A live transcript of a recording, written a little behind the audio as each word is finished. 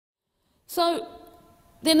So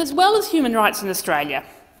then, as well as human rights in Australia,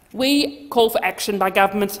 we call for action by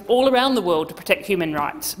governments all around the world to protect human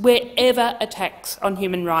rights, wherever attacks on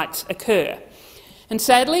human rights occur. And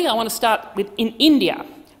sadly, I want to start with in India,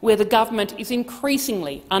 where the government is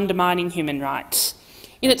increasingly undermining human rights.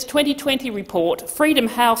 In its 2020 report, Freedom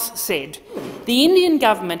House said, "The Indian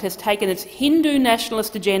government has taken its Hindu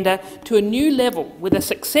nationalist agenda to a new level with a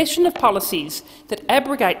succession of policies that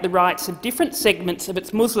abrogate the rights of different segments of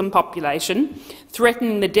its Muslim population,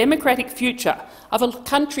 threatening the democratic future of a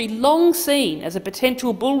country long seen as a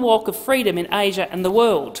potential bulwark of freedom in Asia and the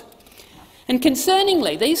world." And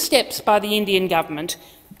concerningly, these steps by the Indian government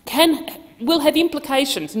will have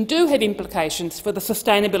implications, and do have implications, for the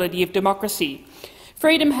sustainability of democracy.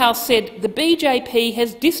 Freedom House said the BJP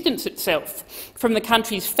has distanced itself from the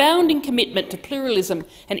country's founding commitment to pluralism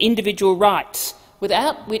and individual rights,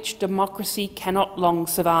 without which democracy cannot long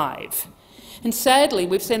survive. And sadly,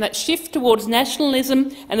 we've seen that shift towards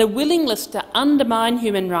nationalism and a willingness to undermine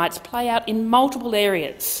human rights play out in multiple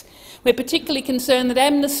areas. We're particularly concerned that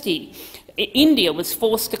Amnesty India was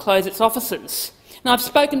forced to close its offices. Now, I've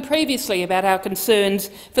spoken previously about our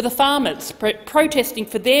concerns for the farmers protesting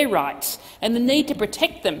for their rights and the need to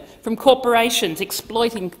protect them from corporations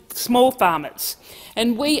exploiting small farmers.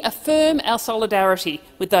 And we affirm our solidarity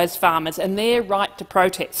with those farmers and their right to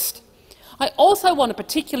protest. I also want to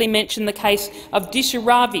particularly mention the case of Disha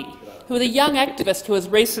Ravi, who is a young activist who was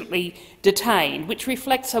recently detained, which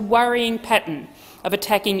reflects a worrying pattern of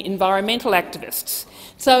attacking environmental activists.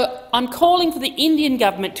 So I'm calling for the Indian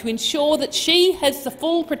government to ensure that she has the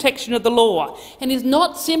full protection of the law and is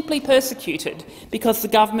not simply persecuted because the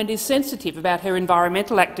government is sensitive about her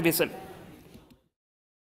environmental activism.